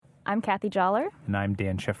I'm Kathy Joller. And I'm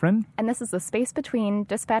Dan Schifrin. And this is The Space Between,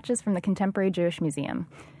 Dispatches from the Contemporary Jewish Museum.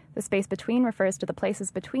 The space between refers to the places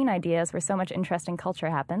between ideas where so much interesting culture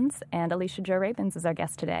happens, and Alicia Jo Rabins is our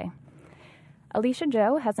guest today. Alicia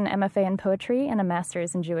Jo has an MFA in poetry and a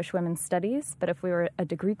master's in Jewish women's studies, but if we were a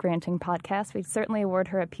degree-granting podcast, we'd certainly award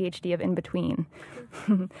her a PhD of in-between.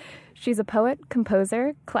 She's a poet,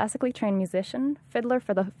 composer, classically trained musician, fiddler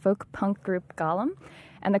for the folk-punk group Golem,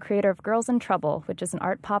 and the creator of Girls in Trouble, which is an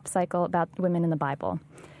art-pop cycle about women in the Bible.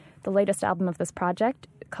 The latest album of this project,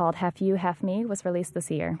 called Half You, Half Me, was released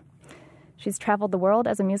this year. She's traveled the world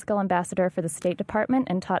as a musical ambassador for the State Department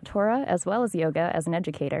and taught Torah as well as yoga as an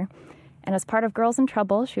educator. And as part of Girls in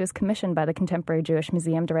Trouble, she was commissioned by the Contemporary Jewish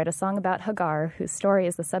Museum to write a song about Hagar, whose story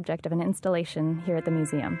is the subject of an installation here at the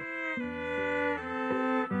museum.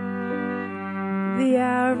 The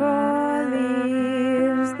arrow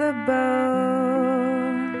leaves the bow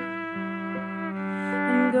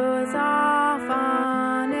and goes off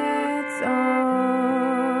on its own.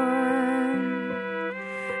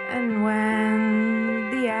 And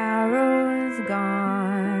when the arrow's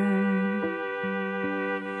gone,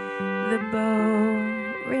 the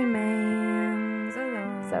bow remains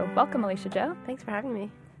alone. So welcome, Alicia Jo. Thanks for having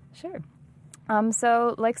me. Sure.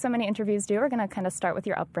 So like so many interviews do, we're going to kind of start with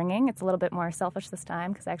your upbringing. It's a little bit more selfish this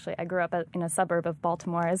time because actually I grew up in a suburb of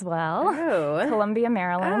Baltimore as well. Oh. Columbia,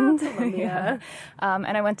 Maryland. Oh, Columbia.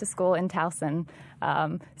 And I went to school in Towson.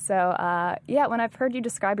 When I've heard you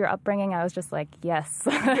describe your upbringing, I was just like, yes.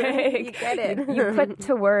 You get it. You put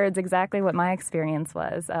to words exactly what my experience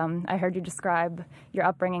was. I heard you describe your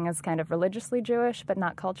upbringing as kind of religiously Jewish, but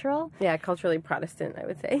not cultural. Yeah, culturally Protestant, I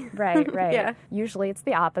would say. Right. Yeah. Usually it's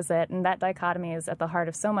the opposite, and that dichotomy is at the heart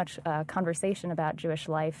of so much conversation about Jewish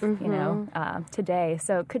life, today.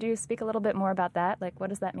 So could you speak a little bit more about that? Like, what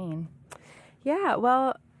does that mean? Yeah,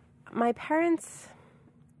 well, my parents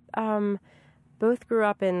both grew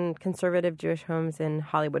up in conservative Jewish homes in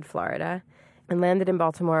Hollywood, Florida, and landed in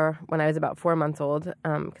Baltimore when I was about 4 months old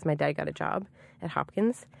because my dad got a job at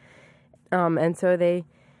Hopkins. And so they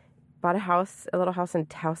bought a little house in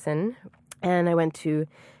Towson, and I went to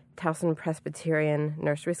Towson Presbyterian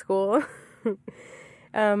Nursery School.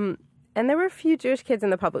 And there were a few Jewish kids in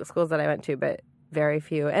the public schools that I went to, but very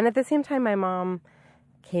few. And at the same time, my mom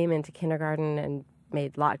came into kindergarten and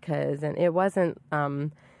made latkes, and it wasn't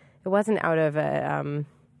out of an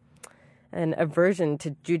aversion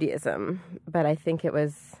to Judaism, but I think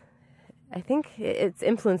it's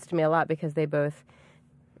influenced me a lot because they both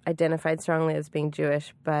identified strongly as being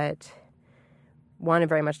Jewish, but wanted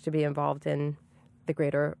very much to be involved in the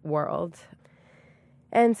greater world.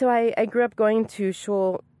 And so I grew up going to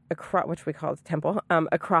shul, which we call the temple,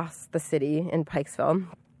 across the city in Pikesville.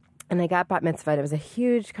 And I got bat mitzvah. It was a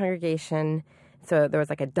huge congregation. So there was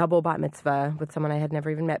like a double bat mitzvah with someone I had never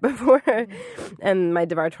even met before. And my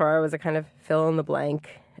Devar Torah was a kind of fill in the blank.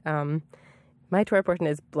 My Torah portion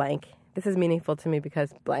is blank. This is meaningful to me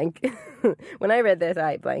because blank. When I read this,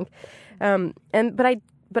 I blank.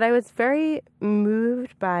 But I was very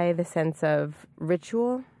moved by the sense of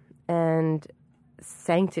ritual and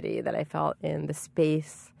sanctity that I felt in the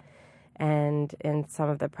space and in some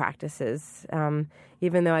of the practices.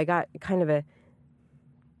 Even though I got kind of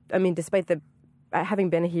despite having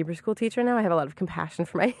been a Hebrew school teacher now, I have a lot of compassion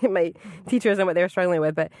for my teachers and what they were struggling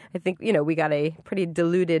with. But I think, we got a pretty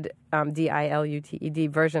diluted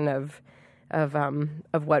diluted version of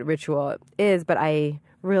what ritual is. But I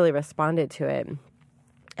really responded to it.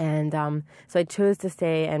 And so I chose to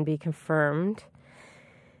stay and be confirmed.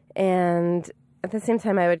 And at the same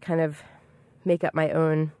time, I would kind of make up my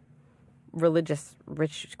own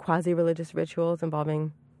quasi-religious rituals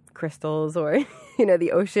involving crystals or,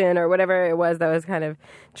 the ocean or whatever it was that was kind of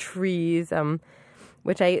trees,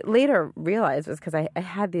 which I later realized was because I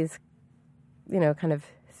had these, kind of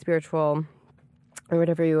spiritual or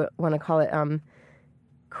whatever you want to call it,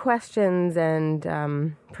 questions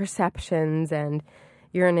and perceptions and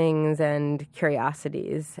yearnings and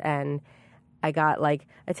curiosities. And I got like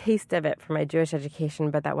a taste of it for my Jewish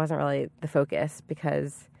education, but that wasn't really the focus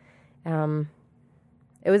because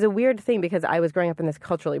it was a weird thing because I was growing up in this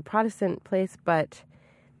culturally Protestant place, but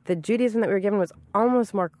the Judaism that we were given was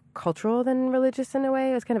almost more cultural than religious in a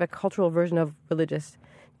way. It was kind of a cultural version of religious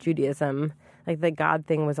Judaism. Like the God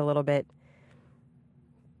thing was a little bit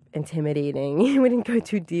intimidating. We didn't go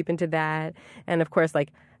too deep into that. And of course,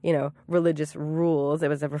 religious rules. It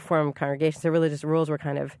was a Reform congregation, so religious rules were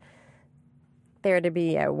kind of there to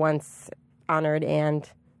be at once honored and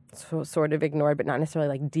sort of ignored, but not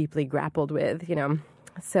necessarily deeply grappled with,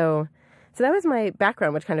 So that was my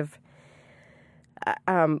background, which kind of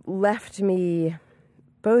left me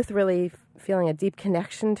both really feeling a deep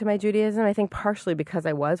connection to my Judaism. I think partially because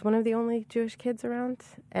I was one of the only Jewish kids around.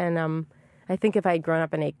 And I think if I had grown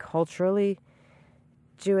up in a culturally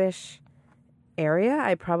Jewish area,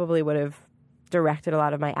 I probably would have directed a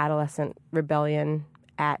lot of my adolescent rebellion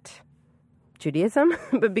at Judaism.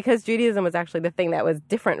 But because Judaism was actually the thing that was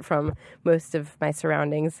different from most of my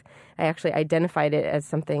surroundings, I actually identified it as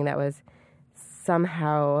something that was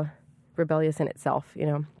somehow rebellious in itself,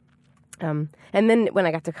 And then when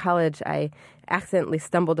I got to college, I accidentally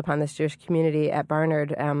stumbled upon this Jewish community at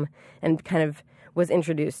Barnard and kind of was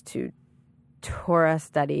introduced to Torah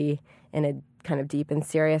study in a kind of deep and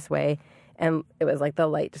serious way. And it was like the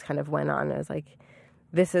light just kind of went on. I was like,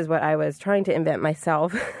 this is what I was trying to invent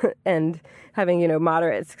myself and having,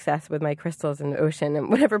 moderate success with my crystals in the ocean and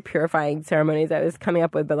whatever purifying ceremonies I was coming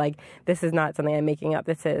up with. But like, this is not something I'm making up.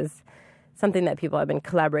 This is something that people have been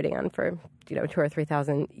collaborating on for, 2,000 or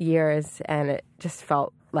 3,000 years. And it just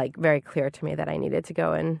felt like very clear to me that I needed to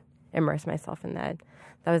go and immerse myself in that.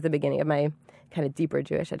 That was the beginning of my kind of deeper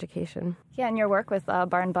Jewish education. Yeah, and your work with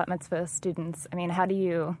bar and bat mitzvah students, I mean, how do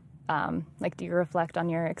you, do you reflect on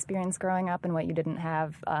your experience growing up and what you didn't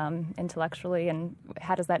have intellectually, and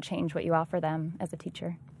how does that change what you offer them as a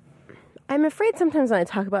teacher? I'm afraid sometimes when I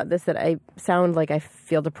talk about this that I sound like I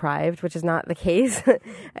feel deprived, which is not the case.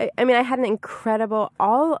 I mean, I had an incredible,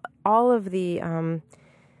 all of the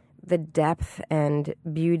depth and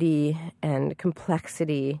beauty and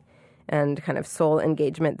complexity and kind of soul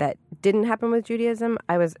engagement that didn't happen with Judaism.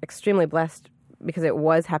 I was extremely blessed because it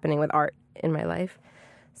was happening with art in my life.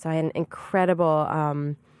 So I had an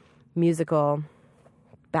incredible musical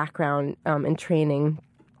background and training,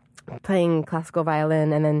 playing classical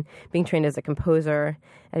violin and then being trained as a composer.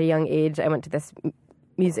 At a young age, I went to this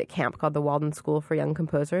music camp called the Walden School for Young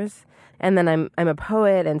Composers. And then I'm a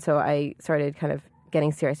poet, and so I started kind of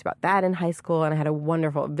getting serious about that in high school, and I had a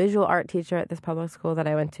wonderful visual art teacher at this public school that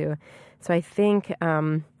I went to. So I think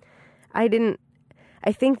I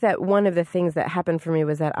think that one of the things that happened for me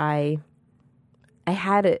was that I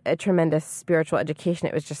had a tremendous spiritual education.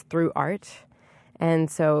 It was just through art. And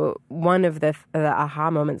so one of the aha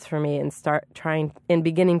moments for me in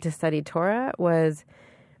beginning to study Torah was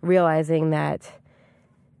realizing that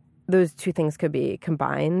those two things could be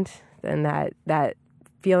combined, and that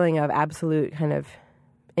feeling of absolute kind of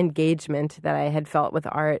engagement that I had felt with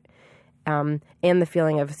art and the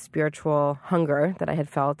feeling of spiritual hunger that I had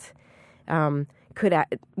felt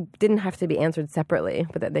didn't have to be answered separately,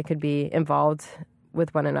 but that they could be involved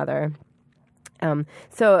with one another.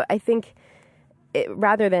 So I think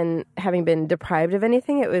rather than having been deprived of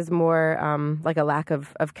anything, it was more like a lack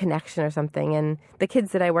of connection or something. And the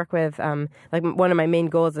kids that I work with, like one of my main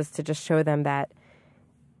goals is to just show them that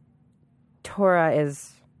Torah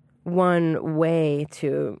is one way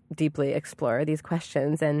to deeply explore these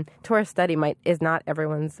questions, and Torah study is not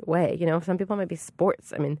everyone's way. Some people might be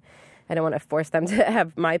sports. I mean, I don't want to force them to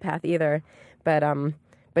have my path either, but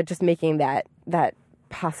just making that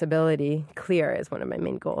possibility clear is one of my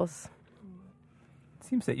main goals. It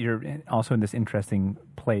seems that you're also in this interesting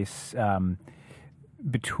place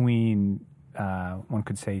between, one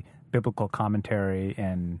could say, biblical commentary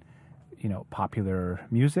and popular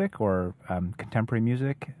music or contemporary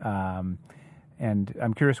music. And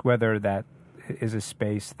I'm curious whether that is a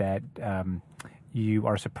space that you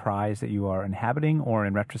are surprised that you are inhabiting, or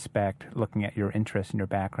in retrospect, looking at your interests and your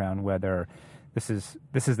background, whether this is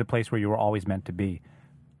the place where you were always meant to be.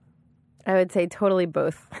 I would say totally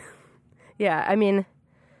both. Yeah, I mean,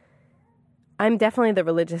 I'm definitely the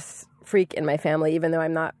religious freak in my family, even though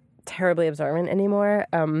I'm not terribly observant anymore.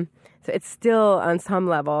 So it's still, on some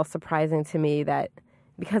level, surprising to me that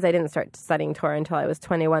because I didn't start studying Torah until I was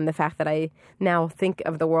 21, the fact that I now think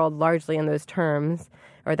of the world largely in those terms,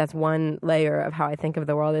 or that's one layer of how I think of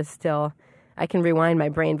the world, is still, I can rewind my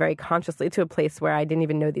brain very consciously to a place where I didn't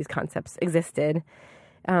even know these concepts existed.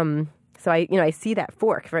 So I see that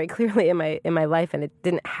fork very clearly in my life, and it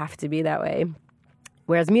didn't have to be that way.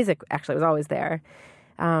 Whereas music actually was always there.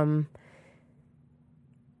 And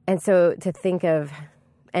so to think of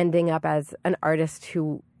ending up as an artist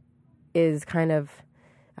who is kind of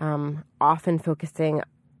often focusing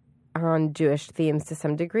on Jewish themes to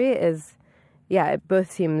some degree is, it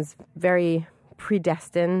both seems very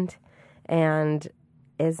predestined and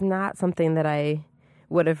is not something that I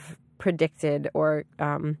would have predicted or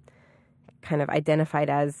kind of identified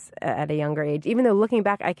as at a younger age. Even though looking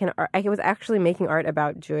back, I was actually making art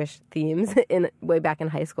about Jewish themes way back in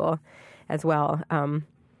high school as well.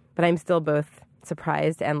 But I'm still both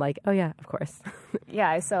surprised and like, oh yeah, of course. Yeah,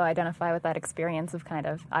 I so identify with that experience of kind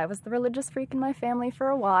of, I was the religious freak in my family for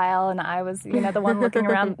a while, and I was, the one looking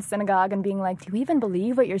around the synagogue and being like, do you even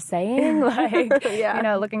believe what you're saying? Like,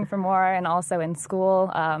 looking for more. And also in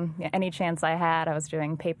school, any chance I had, I was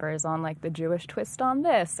doing papers on like the Jewish twist on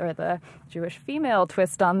this or the Jewish female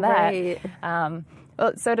twist on that. Right.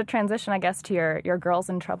 So to transition, I guess, to your Girls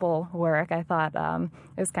in Trouble work, I thought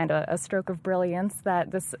it was kind of a stroke of brilliance that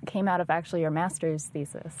this came out of actually your master's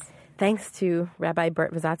thesis. Thanks to Rabbi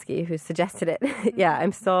Bert Visotsky, who suggested it. Yeah,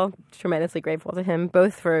 I'm still tremendously grateful to him,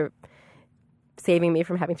 both for saving me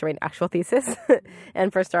from having to write an actual thesis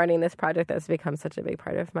and for starting this project that's become such a big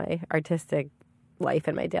part of my artistic life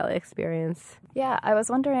and my daily experience. Yeah, I was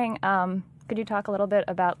wondering, could you talk a little bit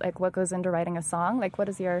about like what goes into writing a song? Like, what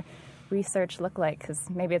does your research look like? Because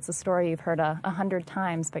maybe it's a story you've heard 100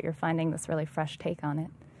 times, but you're finding this really fresh take on it.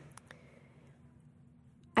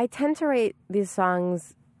 I tend to write these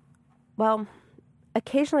songs, well,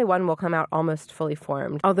 occasionally one will come out almost fully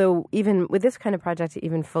formed. Although even with this kind of project,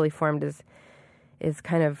 even fully formed is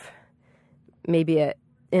kind of maybe an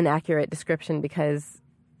inaccurate description, because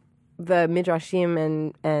the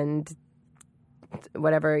Midrashim and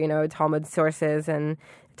whatever, Talmud sources and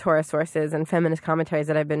Torah sources and feminist commentaries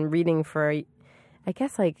that I've been reading for, I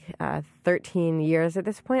guess, 13 years at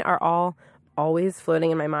this point are all always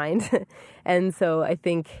floating in my mind. And so I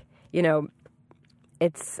think,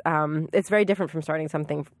 it's very different from starting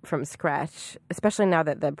something from scratch, especially now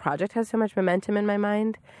that the project has so much momentum in my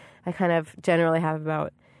mind. I kind of generally have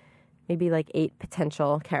about maybe 8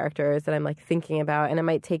 potential characters that I'm thinking about, and it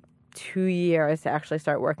might take 2 years to actually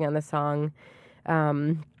start working on the song.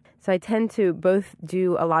 So I tend to both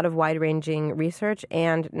do a lot of wide-ranging research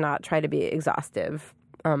and not try to be exhaustive,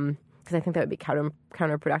 because I think that would be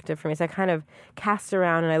counterproductive for me. So I kind of cast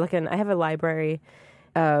around, and I have a library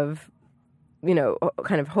of,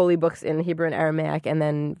 kind of holy books in Hebrew and Aramaic, and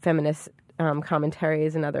then feminist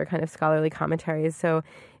commentaries and other kind of scholarly commentaries. So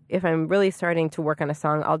if I'm really starting to work on a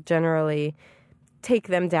song, I'll generally take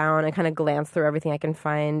them down and kind of glance through everything I can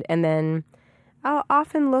find, and then I'll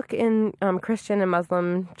often look in Christian and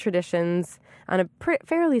Muslim traditions on a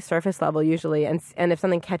fairly surface level usually, and if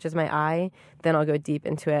something catches my eye, then I'll go deep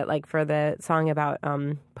into it. Like for the song about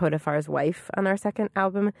Potiphar's wife on our second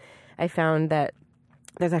album, I found that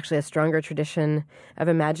there's actually a stronger tradition of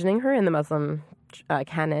imagining her in the Muslim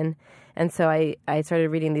canon, and so I started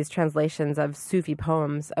reading these translations of Sufi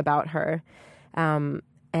poems about her,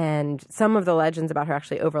 and some of the legends about her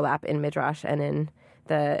actually overlap in Midrash and in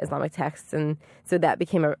the Islamic texts, and so that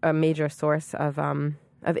became a major source of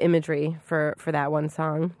imagery for that one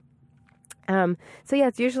song. So yeah,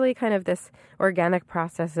 it's usually kind of this organic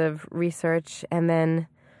process of research, and then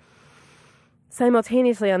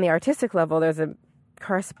simultaneously on the artistic level, there's a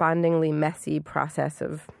correspondingly messy process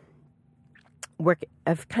of work,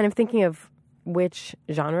 of kind of thinking of which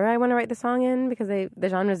genre I want to write the song in, because the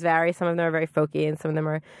genres vary. Some of them are very folky, and some of them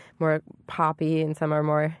are more poppy, and some are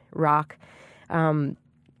more rock.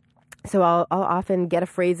 So I'll often get a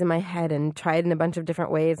phrase in my head and try it in a bunch of different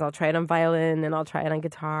ways. I'll try it on violin, and I'll try it on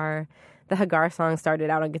guitar. The Hagar song started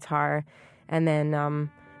out on guitar, and then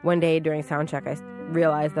one day during soundcheck, I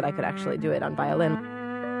realized that I could actually do it on violin.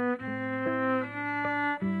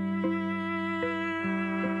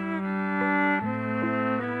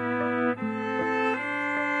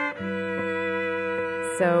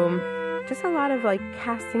 So just a lot of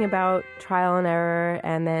casting about, trial and error,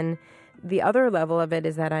 and then the other level of it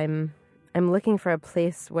is that I'm looking for a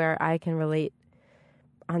place where I can relate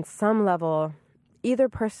on some level, either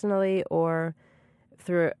personally or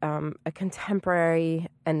through a contemporary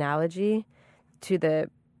analogy to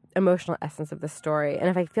the emotional essence of the story. And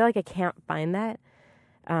if I feel like I can't find that,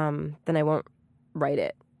 then I won't write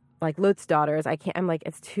it. Like Lot's Daughters, I can't. I'm like,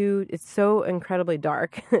 it's so incredibly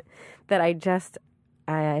dark that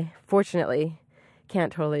I fortunately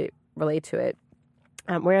can't totally relate to it.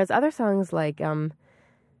 Whereas other songs like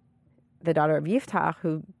The Daughter of Yiftach,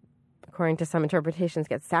 who, according to some interpretations,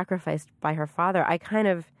 gets sacrificed by her father, I kind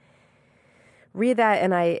of read that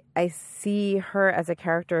and I see her as a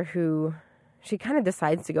character who she kind of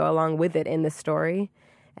decides to go along with it in the story.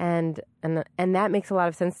 And that makes a lot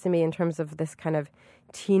of sense to me in terms of this kind of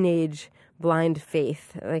teenage blind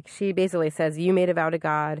faith. Like she basically says, you made a vow to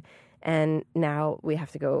God, and now we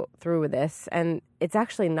have to go through with this. And it's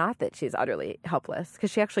actually not that she's utterly helpless, because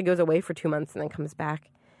she actually goes away for 2 months and then comes back.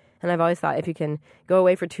 And I've always thought if you can go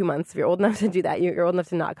away for 2 months, if you're old enough to do that, you're old enough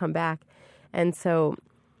to not come back. And so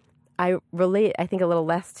I relate, I think, a little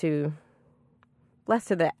less to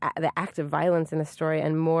the act of violence in the story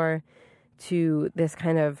and more to this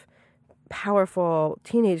kind of powerful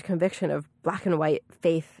teenage conviction of black and white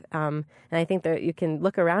faith. And I think that you can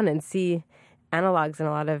look around and see analogs in a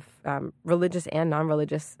lot of religious and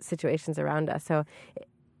non-religious situations around us.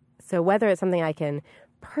 So whether it's something I can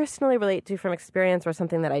personally relate to from experience or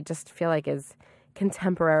something that I just feel like is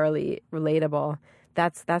contemporarily relatable,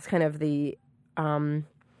 that's kind of the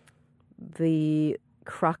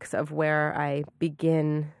crux of where I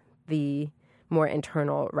begin the more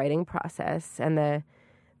internal writing process, and the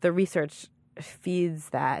research feeds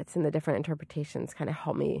that, and the different interpretations kind of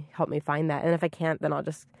help me find that. And if I can't, then I'll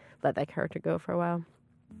just let that character go for a while.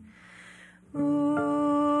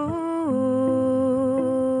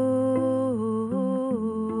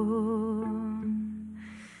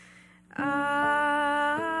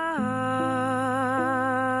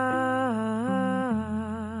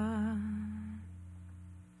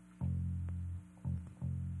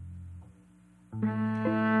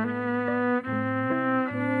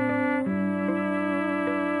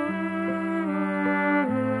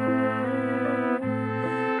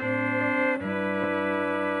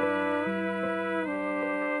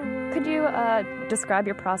 Could you describe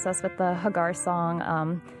your process with the Hagar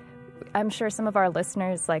song? I'm sure some of our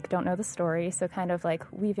listeners don't know the story, so kind of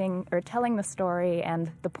weaving or telling the story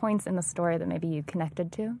and the points in the story that maybe you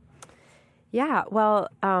connected to. Yeah, well,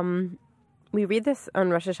 we read this on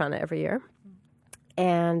Rosh Hashanah every year,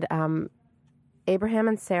 and Abraham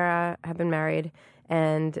and Sarah have been married,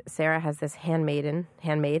 and Sarah has this handmaid,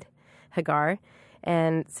 Hagar,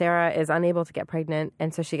 and Sarah is unable to get pregnant,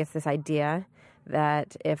 and so she gets this idea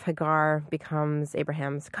that if Hagar becomes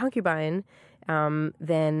Abraham's concubine,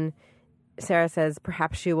 then Sarah says,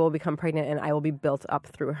 perhaps she will become pregnant and I will be built up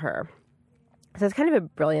through her. So it's kind of a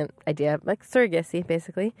brilliant idea, like surrogacy,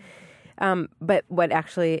 basically. But what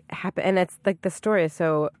actually happened, and it's the story is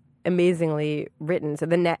so amazingly written. So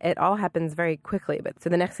it all happens very quickly. But so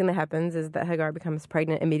the next thing that happens is that Hagar becomes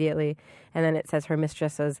pregnant immediately. And then it says her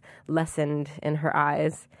mistress was lessened in her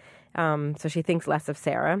eyes. So she thinks less of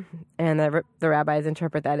Sarah, and the rabbis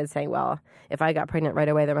interpret that as saying, well, if I got pregnant right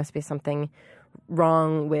away, there must be something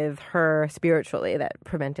wrong with her spiritually that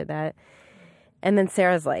prevented that. And then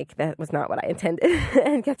Sarah's like, that was not what I intended,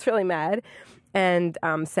 and gets really mad, and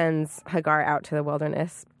sends Hagar out to the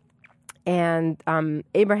wilderness. And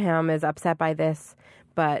Abraham is upset by this,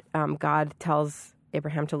 but God tells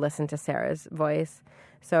Abraham to listen to Sarah's voice.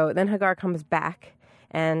 So then Hagar comes back,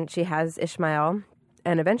 and she has Ishmael.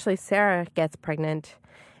 And eventually Sarah gets pregnant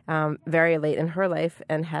very late in her life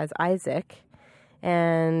and has Isaac,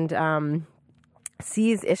 and Sarah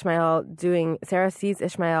sees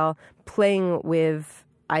Ishmael playing with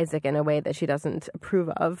Isaac in a way that she doesn't approve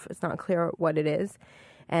of. It's not clear what it is.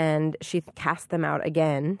 And she casts them out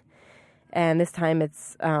again. And this time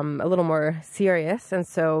it's a little more serious. And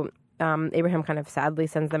so Abraham kind of sadly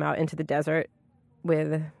sends them out into the desert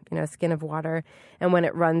with a skin of water. And when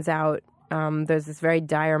it runs out, there's this very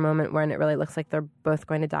dire moment when it really looks like they're both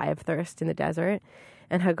going to die of thirst in the desert.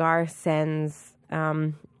 And Hagar sends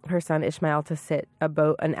her son Ishmael to sit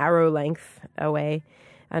an arrow length away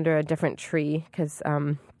under a different tree, because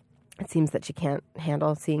it seems that she can't handle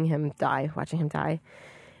watching him die.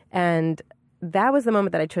 And that was the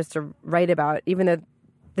moment that I chose to write about, even though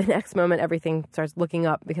the next moment everything starts looking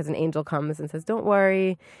up because an angel comes and says, don't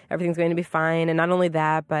worry, everything's going to be fine. And not only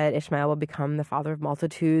that, but Ishmael will become the father of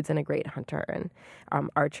multitudes and a great hunter and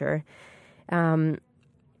archer. But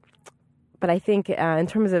I think in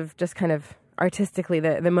terms of just kind of artistically,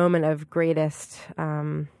 the moment of greatest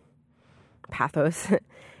pathos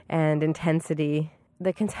and intensity,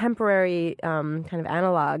 the contemporary kind of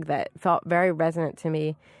analog that felt very resonant to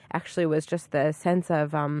me actually was just the sense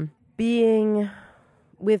of being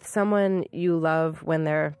with someone you love when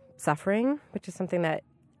they're suffering, which is something that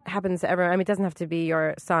happens to everyone. I mean, it doesn't have to be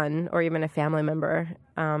your son or even a family member.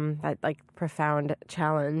 That profound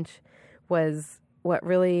challenge was what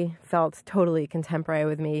really felt totally contemporary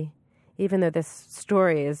with me, even though this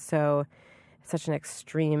story is such an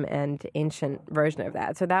extreme and ancient version of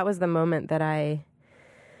that. So that was the moment that I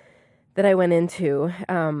went into,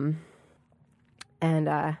 and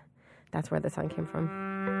that's where the song came from.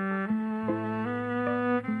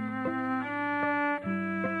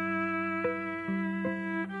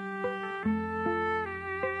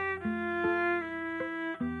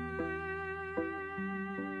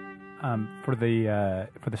 For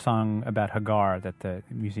the song about Hagar that the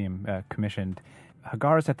museum commissioned,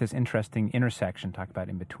 Hagar is at this interesting intersection, talk about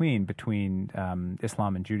in between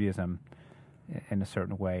Islam and Judaism in a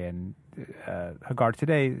certain way, and Hagar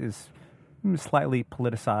today is slightly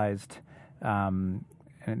politicized, and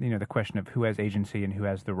the question of who has agency and who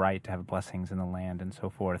has the right to have blessings in the land and so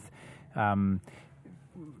forth.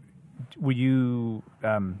 were you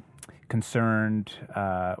concerned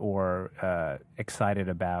or excited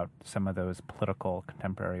about some of those political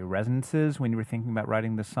contemporary resonances when you were thinking about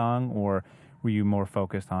writing the song, or were you more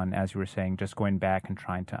focused on, as you were saying, just going back and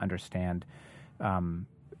trying to understand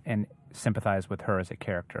and sympathize with her as a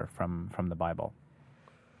character from the Bible?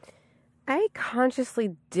 I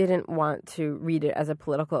consciously didn't want to read it as a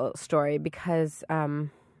political story because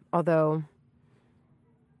although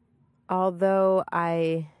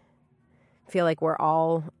I feel like we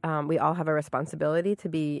all have a responsibility to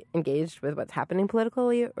be engaged with what's happening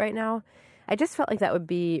politically right now, I just felt like that would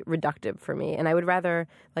be reductive for me, and I would rather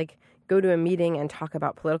go to a meeting and talk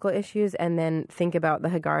about political issues and then think about the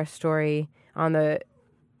Hagar story on the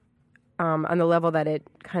level that it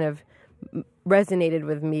kind of resonated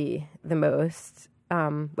with me the most,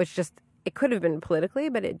 which it could have been politically,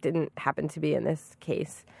 but it didn't happen to be in this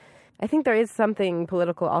case. I think there is something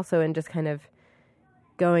political also in just kind of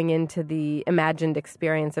going into the imagined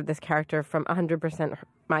experience of this character from 100%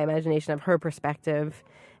 my imagination of her perspective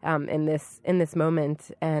in this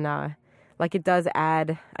moment, and it does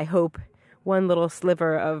add, I hope, one little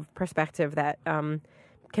sliver of perspective that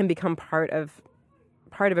can become part of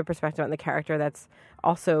a perspective on the character that's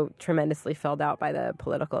also tremendously filled out by the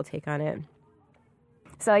political take on it.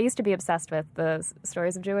 So I used to be obsessed with the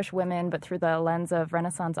stories of Jewish women, but through the lens of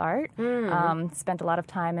Renaissance art. Spent a lot of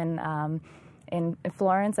time in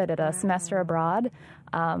Florence. I did a semester abroad.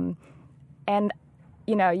 And,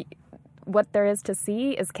 what there is to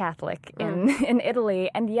see is Catholic in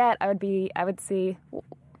Italy. And yet I would see,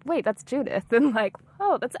 wait, that's Judith. And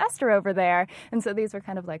oh, that's Esther over there. And so these were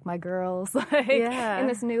kind of like my girls, in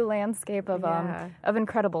this new landscape of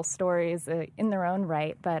incredible stories in their own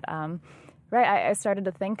right. But, I started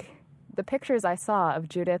to think the pictures I saw of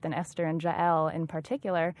Judith and Esther and Jael in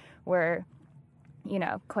particular were,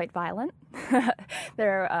 quite violent.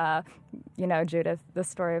 They're, Judith, the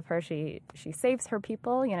story of her, she saves her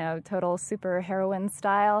people, total super heroine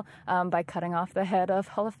style, by cutting off the head of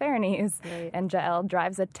Holofernes. Right. And Jael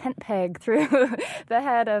drives a tent peg through the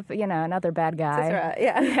head of, another bad guy.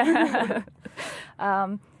 Sisera,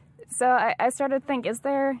 yeah. So I started to think,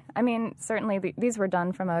 certainly these were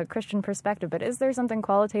done from a Christian perspective, but is there something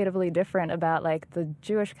qualitatively different about the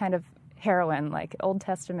Jewish kind of heroine, Old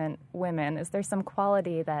Testament women? Is there some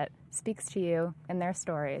quality that speaks to you in their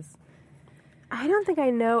stories? I don't think I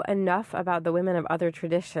know enough about the women of other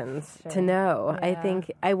traditions to know. Yeah.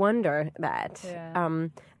 I wonder that. Yeah.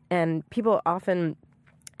 And people often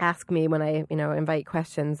ask me when I, invite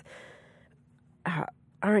questions,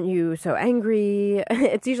 aren't you so angry?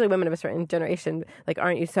 It's usually women of a certain generation.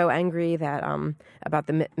 Aren't you so angry that about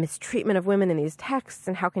the mistreatment of women in these texts,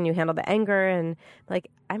 and how can you handle the anger? And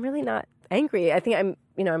I'm really not angry. I think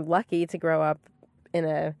I'm lucky to grow up in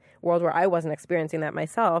a world where I wasn't experiencing that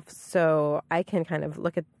myself, so I can kind of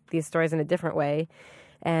look at these stories in a different way.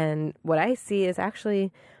 And what I see is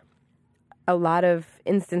actually a lot of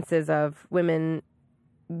instances of women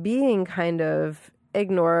being kind of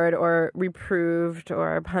ignored or reproved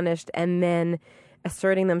or punished, and then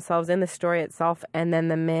asserting themselves in the story itself, and then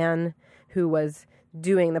the man who was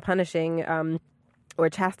doing the punishing or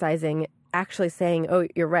chastising actually saying, oh,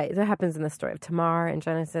 you're right. That happens in the story of Tamar in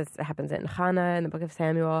Genesis. It happens in Hannah in the book of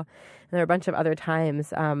Samuel. And there are a bunch of other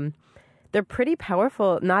times. They're pretty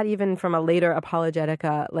powerful, not even from a later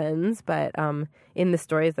apologetica lens, but in the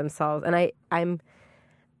stories themselves. And I'm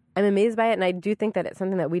amazed by it, and I do think that it's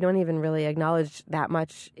something that we don't even really acknowledge that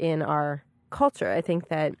much in our culture. I think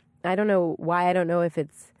that, I don't know why, I don't know if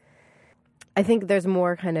it's, I think there's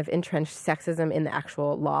more kind of entrenched sexism in the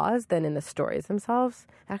actual laws than in the stories themselves,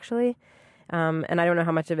 actually. And I don't know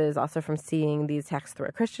how much of it is also from seeing these texts through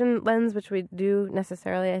a Christian lens, which we do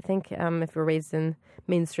necessarily, I think, if we're raised in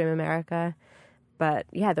mainstream America. But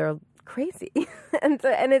yeah, they're crazy. and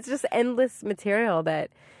it's just endless material that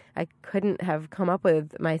I couldn't have come up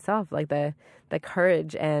with myself, the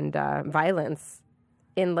courage and violence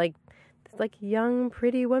in young,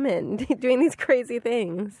 pretty women doing these crazy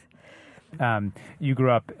things. You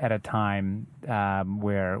grew up at a time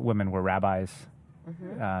where women were rabbis,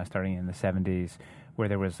 starting in the 70s, where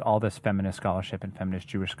there was all this feminist scholarship and feminist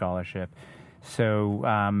Jewish scholarship. So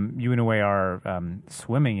you, in a way, are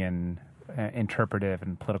swimming in interpretive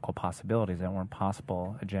and political possibilities that weren't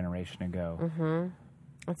possible a generation ago. Mm-hmm.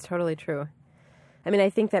 That's totally true. I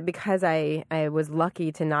think that because I was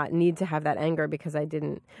lucky to not need to have that anger because I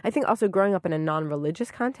didn't. I think also growing up in a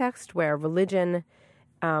non-religious context where religion,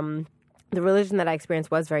 the religion that I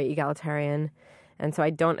experienced was very egalitarian. And so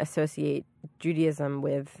I don't associate Judaism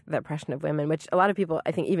with the oppression of women, which a lot of people,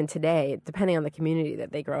 I think even today, depending on the community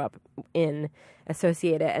that they grow up in,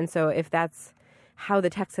 associate it. And so if that's how the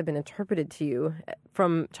texts have been interpreted to you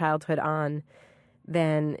from childhood on,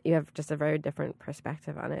 then you have just a very different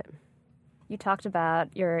perspective on it. You talked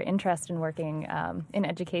about your interest in working in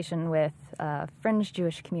education with fringe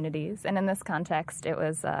Jewish communities, and in this context, it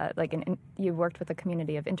was you worked with a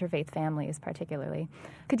community of interfaith families, particularly.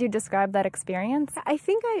 Could you describe that experience? I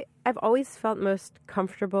think I've always felt most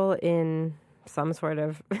comfortable in some sort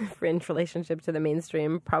of fringe relationship to the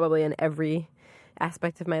mainstream, probably in every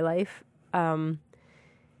aspect of my life, and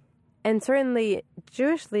certainly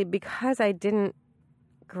Jewishly, because I didn't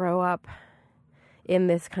grow up in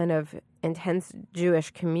this kind of intense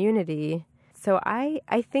Jewish community. So I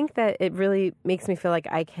think that it really makes me feel like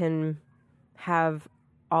I can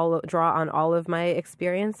draw on all of my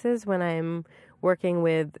experiences when I'm working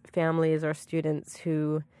with families or students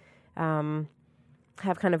who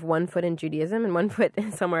have kind of one foot in Judaism and one foot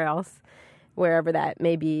somewhere else, wherever that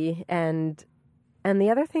may be. And the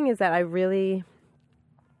other thing is that I really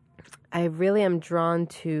am drawn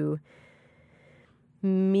to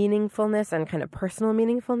meaningfulness and kind of personal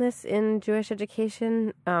meaningfulness in Jewish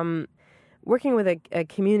education. Working with a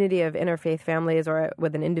community of interfaith families, or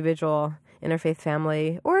with an individual interfaith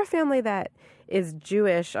family, or a family that is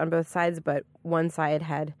Jewish on both sides, but one side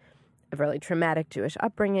had a really traumatic Jewish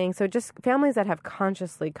upbringing. So just families that have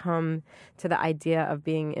consciously come to the idea of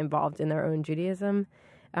being involved in their own Judaism,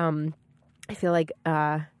 I feel like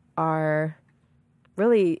are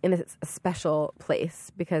really in a special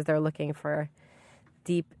place because they're looking for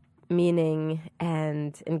deep meaning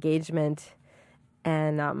and engagement,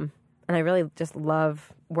 and I really just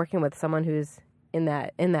love working with someone who's in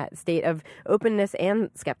that state of openness and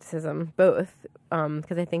skepticism, both,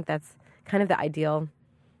 because I think that's kind of the ideal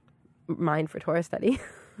mind for Torah study.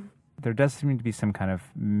 There does seem to be some kind of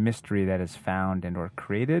mystery that is found and or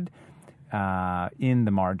created in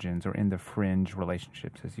the margins or in the fringe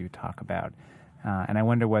relationships, as you talk about, and I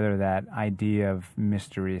wonder whether that idea of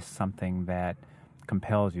mystery is something that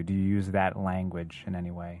compels you. Do you use that language in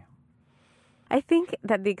any way? I think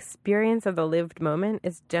that the experience of the lived moment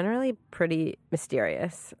is generally pretty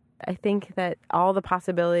mysterious. I think that all the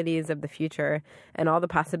possibilities of the future and all the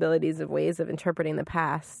possibilities of ways of interpreting the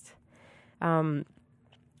past, and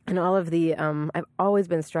all of the, I've always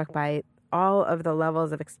been struck by all of the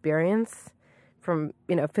levels of experience, from,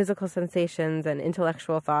 physical sensations and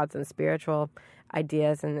intellectual thoughts and spiritual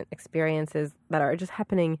ideas and experiences that are just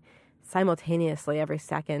happening simultaneously every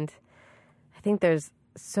second. I think there's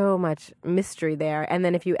so much mystery there. And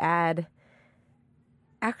then if you add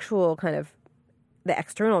actual kind of the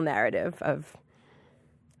external narrative of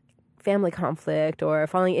family conflict or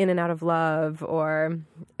falling in and out of love or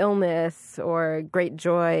illness or great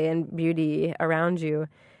joy and beauty around you,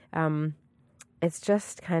 it's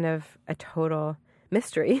just kind of a total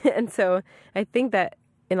mystery. And so I think that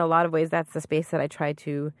in a lot of ways, that's the space that I try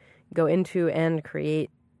to go into and create.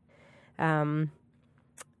 And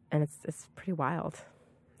it's pretty wild.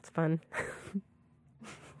 It's fun.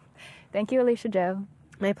 Thank you, Alicia Jo.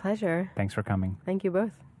 My pleasure. Thanks for coming. Thank you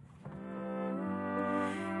both.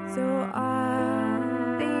 So